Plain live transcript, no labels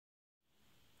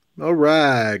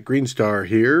Alright, Green Star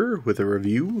here with a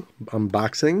review,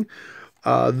 unboxing.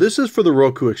 This is for the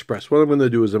Roku Express. What I'm going to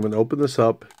do is I'm going to open this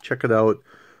up, check it out,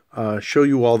 show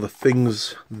you all the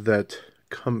things that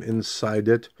come inside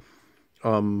it.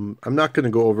 I'm not going to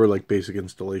go over like basic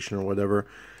installation or whatever,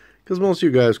 because most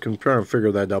of you guys can try and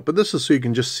figure that out. But this is so you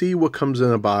can just see what comes in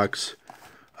a box,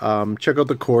 check out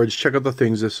the cords, check out the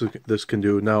things this can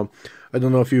do. Now, I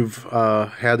don't know if you've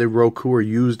had a Roku or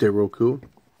used a Roku.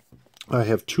 I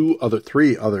have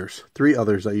three others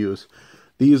I use.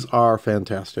 These are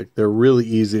fantastic. They're really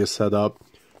easy to set up.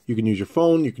 You can use your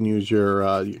phone. You can use your,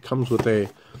 it comes with a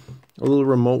little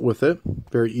remote with it.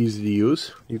 Very easy to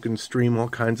use. You can stream all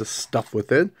kinds of stuff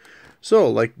with it. So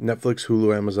like Netflix,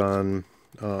 Hulu, Amazon,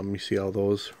 you see all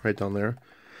those right down there.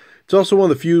 It's also one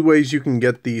of the few ways you can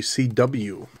get the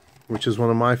CW, which is one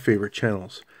of my favorite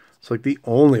channels. It's like the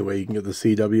only way you can get the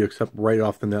CW except right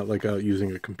off the net, like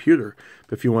using a computer.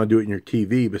 But if you want to do it in your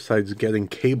TV, besides getting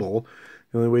cable,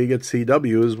 the only way you get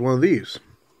CW is one of these.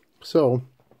 So,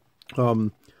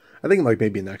 I think like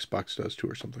maybe an Xbox does too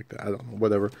or something like that. I don't know,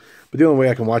 whatever. But the only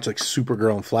way I can watch like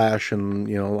Supergirl and Flash and,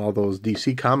 you know, all those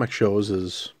DC comic shows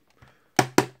is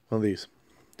one of these.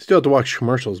 Still have to watch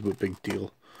commercials, but big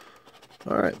deal.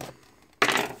 All right.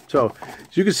 So,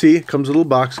 as you can see, it comes with a little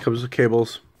box, comes with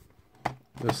cables.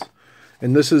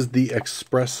 This is the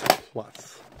Express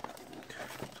Plus.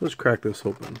 So let's crack this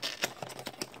open.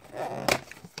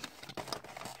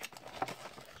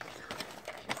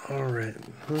 Alright,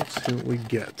 let's see what we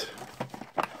get.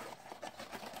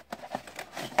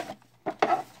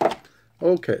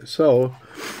 Okay, so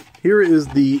here is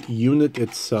the unit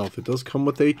itself. It does come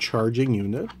with a charging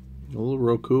unit, a little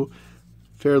Roku,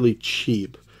 fairly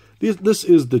cheap. This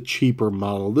is the cheaper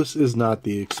model. This is not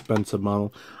the expensive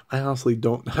model. I honestly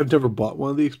I've never bought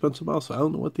one of the expensive models, so I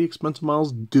don't know what the expensive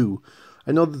models do.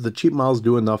 I know that the cheap models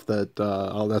do enough that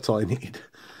that's all I need.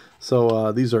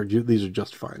 So these are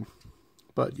just fine.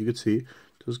 But you can see it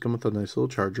does come with a nice little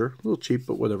charger. A little cheap,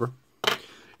 but whatever.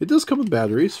 It does come with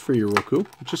batteries for your Roku,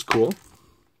 which is cool.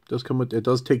 It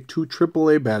does take 2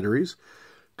 AAA batteries.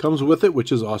 Comes with it,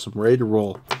 which is awesome. Ready to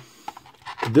roll.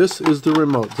 This is the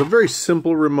remote. It's a very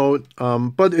simple remote,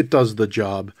 but it does the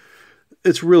job.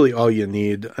 It's really all you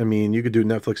need. I mean, you could do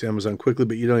Netflix, Amazon quickly,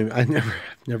 but you don't even, I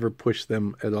never push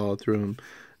them at all through them.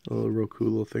 A little Roku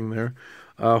little thing there.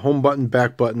 Home button,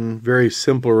 back button, very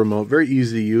simple remote, very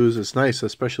easy to use. It's nice,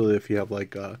 especially if you have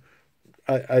like,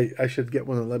 I should get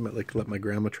one and let my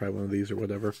grandma try one of these or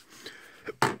whatever.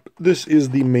 This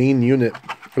is the main unit.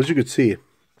 As you can see,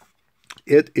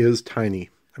 it is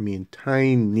tiny. I mean,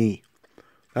 tiny.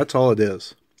 That's all it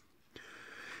is.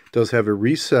 It does have a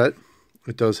reset.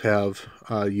 It does have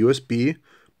USB,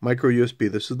 micro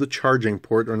USB. This is the charging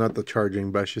port, or not the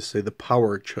charging, but I should say the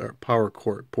power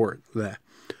port. There.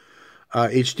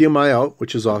 HDMI out,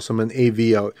 which is awesome, and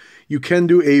AV out. You can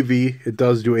do AV. It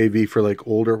does do AV for like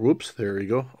older. Whoops, there you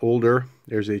go. Older.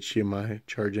 There's HDMI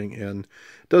charging, and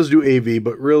it does do AV.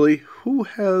 But really, who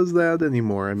has that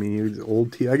anymore? I mean,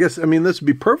 old TV. I guess. I mean, this would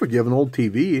be perfect. You have an old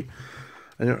TV.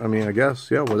 I mean, I guess,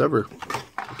 yeah, whatever.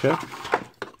 Okay.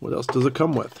 What else does it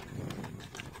come with?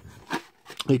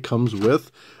 It comes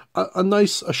with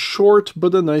a short,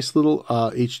 but a nice little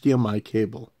HDMI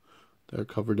cable. They're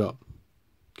covered up.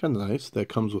 Kind of nice. That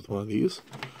comes with one of these.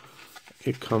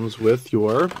 It comes with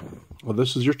well,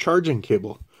 this is your charging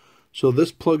cable. So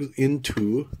this plugs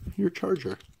into your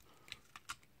charger.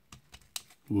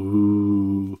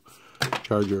 Ooh.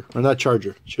 Charger. Or not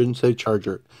charger. Shouldn't say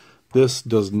charger. This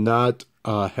does not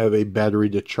have a battery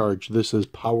to charge. This is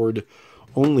powered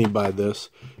only by this.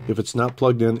 If it's not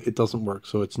plugged in, it doesn't work.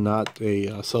 So it's not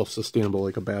a self-sustainable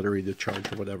like a battery to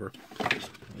charge or whatever.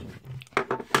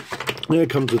 And it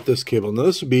comes with this cable. Now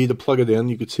this would be to plug it in.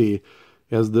 You could see it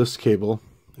has this cable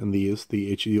and the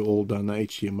old not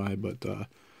HDMI, but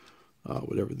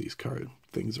whatever these card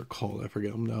things are called. I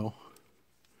forget them now.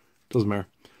 Doesn't matter.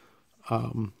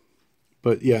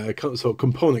 But yeah, so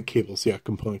component cables. Yeah,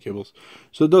 component cables.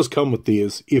 So it does come with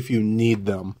these if you need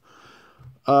them.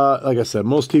 Like I said,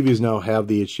 most TVs now have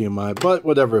the HDMI, but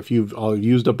whatever. If you've all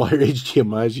used up all your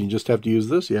HDMIs, you just have to use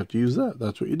this. You have to use that.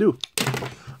 That's what you do.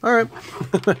 All right.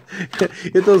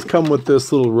 It does come with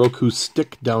this little Roku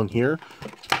stick down here.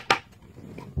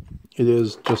 It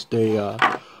is just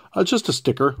a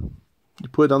sticker. You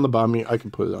put it on the bottom. I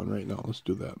can put it on right now. Let's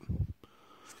do that.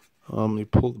 You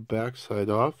pull the back side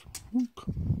off,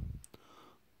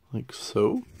 like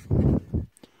so.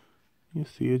 You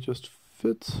see it just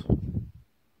fits.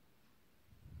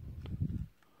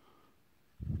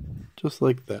 Just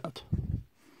like that.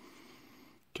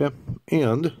 Okay,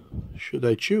 and should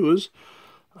I choose,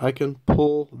 I can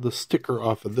pull the sticker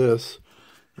off of this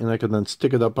and I can then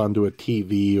stick it up onto a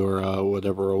TV or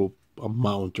whatever, a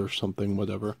mount or something,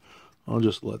 whatever. I'll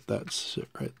just let that sit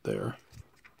right there.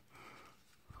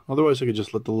 Otherwise, I could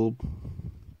just let the little,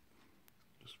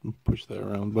 just push that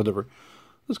around, whatever.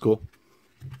 That's cool.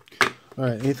 All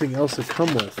right, anything else to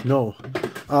come with? No.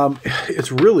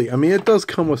 It's really, I mean, it does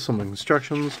come with some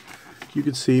instructions, you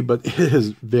can see, but it is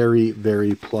very,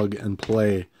 very plug and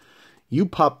play. You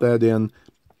pop that in,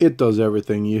 it does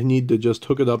everything. You need to just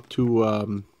hook it up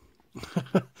to,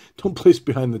 don't place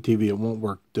behind the TV, it won't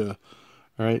work. All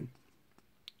right.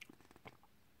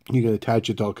 You can attach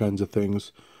it to all kinds of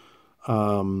things.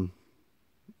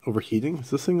 Overheating? Is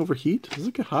this thing overheat? Does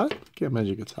it get hot? I can't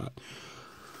imagine it gets hot.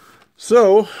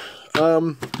 So,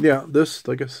 yeah, this,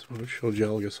 I guess, I'll show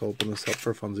you. I guess I'll open this up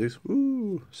for funsies.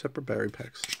 Ooh, separate battery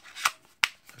packs.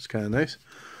 That's kind of nice.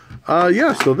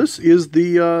 Yeah, so this is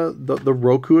the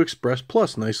Roku Express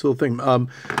Plus. Nice little thing.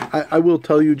 I will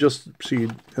tell you, just so you,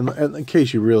 and in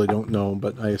case you really don't know,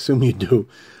 but I assume you do,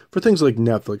 for things like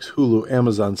Netflix, Hulu,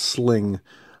 Amazon, Sling,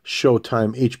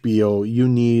 Showtime, HBO, you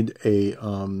need a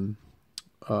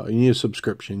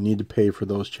subscription. You need to pay for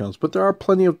those channels. But there are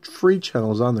plenty of free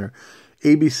channels on there.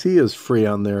 ABC is free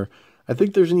on there. I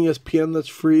think there's an ESPN that's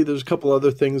free. There's a couple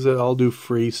other things that all do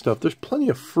free stuff. There's plenty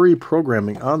of free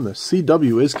programming on this.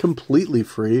 CW is completely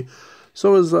free.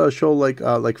 So is a show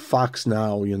like Fox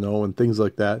Now, you know, and things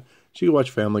like that. So you can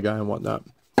watch Family Guy and whatnot.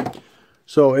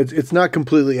 So it's not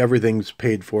completely everything's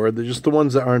paid for. They're just the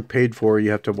ones that aren't paid for,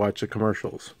 you have to watch the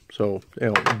commercials. So,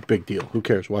 you know, big deal. Who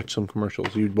cares? Watch some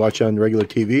commercials. You'd watch on regular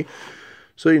TV.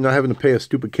 So you're not having to pay a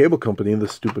stupid cable company the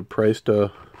stupid price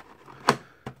to...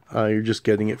 you're just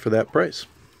getting it for that price.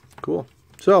 Cool.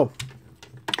 So,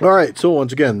 all right. So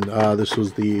once again, this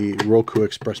was the Roku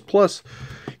Express Plus.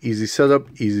 Easy setup,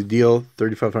 easy deal.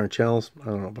 3,500 channels. I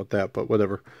don't know about that, but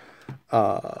whatever.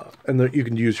 And you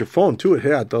can use your phone too.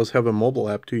 Yeah, it does have a mobile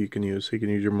app too you can use. So you can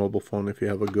use your mobile phone if you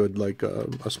have a good, like a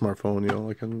smartphone, you know,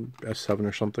 like an S7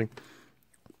 or something.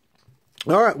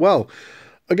 All right. Well,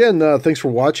 again, thanks for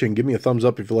watching. Give me a thumbs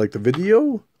up if you like the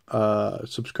video.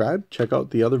 Subscribe. Check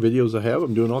out the other videos I have.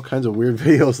 I'm doing all kinds of weird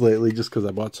videos lately just because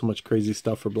I bought so much crazy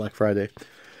stuff for Black Friday.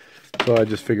 So I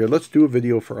just figured, let's do a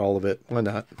video for all of it. Why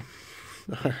not?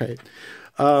 All right.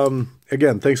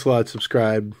 Again, thanks a lot.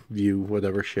 Subscribe, view,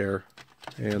 whatever, share.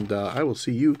 And I will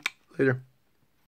see you later.